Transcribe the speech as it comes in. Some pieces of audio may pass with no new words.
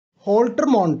Holter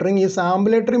monitoring is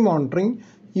ambulatory monitoring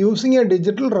using a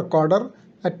digital recorder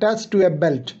attached to a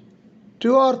belt.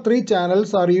 2 or 3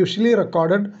 channels are usually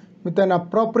recorded with an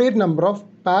appropriate number of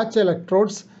patch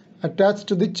electrodes attached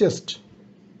to the chest.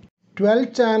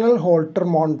 12-channel Holter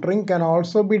monitoring can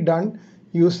also be done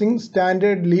using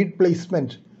standard lead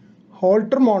placement.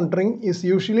 Holter monitoring is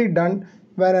usually done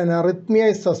when an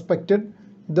arrhythmia is suspected,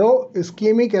 though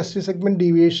ischemic ST segment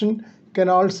deviation can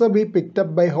also be picked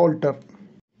up by Holter.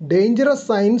 Dangerous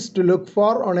signs to look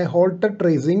for on a Holter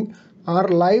tracing are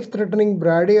life-threatening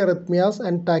bradyarrhythmias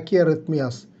and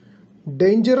tachyarrhythmias.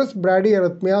 Dangerous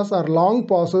bradyarrhythmias are long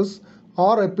pauses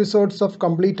or episodes of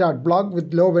complete heart block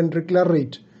with low ventricular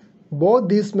rate. Both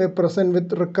these may present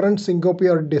with recurrent syncope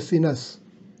or dizziness.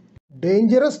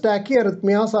 Dangerous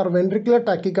tachyarrhythmias are ventricular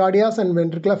tachycardias and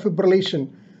ventricular fibrillation.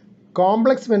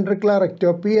 Complex ventricular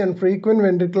ectopy and frequent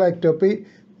ventricular ectopy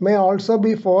may also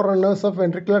be forerunners of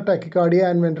ventricular tachycardia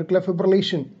and ventricular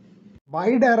fibrillation.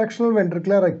 Bidirectional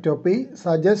ventricular ectopy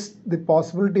suggests the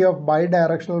possibility of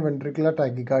bidirectional ventricular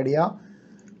tachycardia,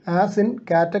 as in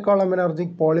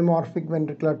catecholaminergic polymorphic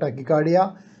ventricular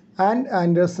tachycardia and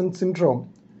Anderson syndrome.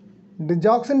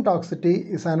 Digoxin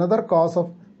toxicity is another cause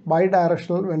of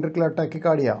bidirectional ventricular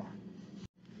tachycardia.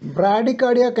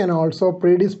 Bradycardia can also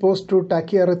predispose to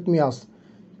tachyarrhythmias.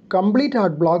 Complete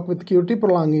heart block with QT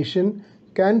prolongation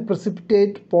can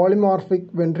precipitate polymorphic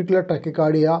ventricular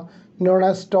tachycardia known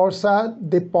as torsade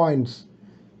de pointes.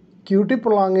 QT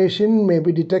prolongation may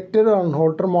be detected on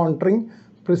Holter monitoring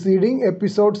preceding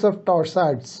episodes of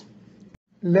torsades.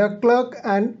 Leclerc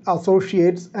and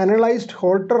associates analyzed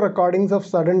Holter recordings of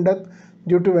sudden death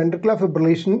due to ventricular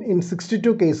fibrillation in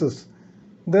 62 cases.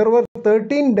 There were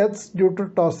 13 deaths due to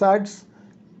torsades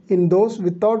in those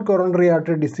without coronary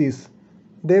artery disease.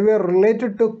 They were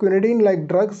related to quinidine-like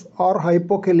drugs or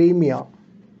hypokalemia.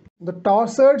 The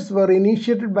torsades were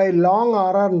initiated by long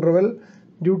RR interval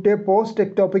due to a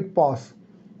post-ectopic pause.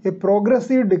 A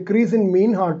progressive decrease in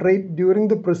mean heart rate during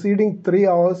the preceding 3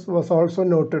 hours was also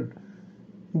noted.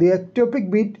 The ectopic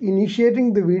beat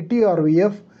initiating the VT or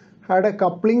VF had a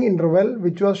coupling interval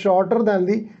which was shorter than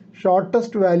the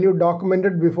shortest value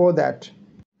documented before that.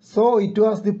 So it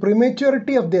was the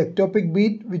prematurity of the ectopic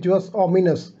beat which was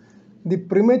ominous. The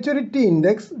prematurity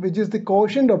index, which is the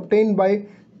quotient obtained by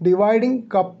dividing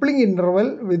coupling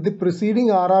interval with the preceding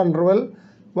RR interval,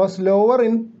 was lower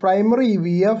in primary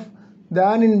VF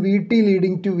than in VT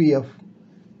leading to VF.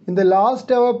 In the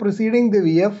last hour preceding the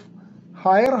VF,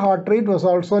 higher heart rate was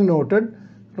also noted,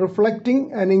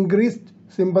 reflecting an increased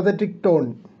sympathetic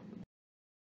tone.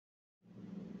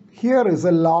 Here is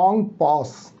a long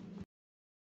pause.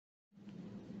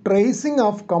 Tracing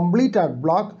of complete heart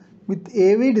block with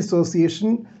AV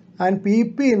dissociation and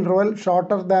PP interval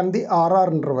shorter than the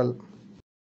RR interval.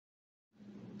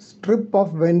 Strip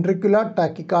of ventricular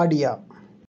tachycardia.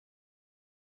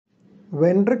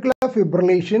 Ventricular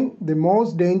fibrillation, the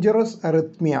most dangerous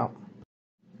arrhythmia.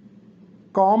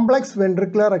 Complex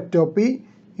ventricular ectopy,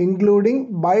 including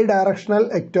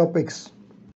bidirectional ectopics.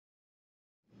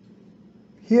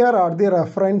 Here are the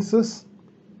references.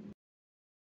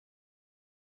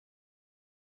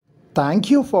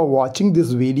 Thank you for watching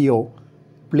this video.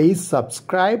 Please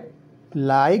subscribe,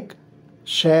 like,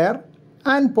 share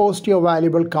and post your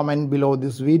valuable comment below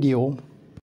this video.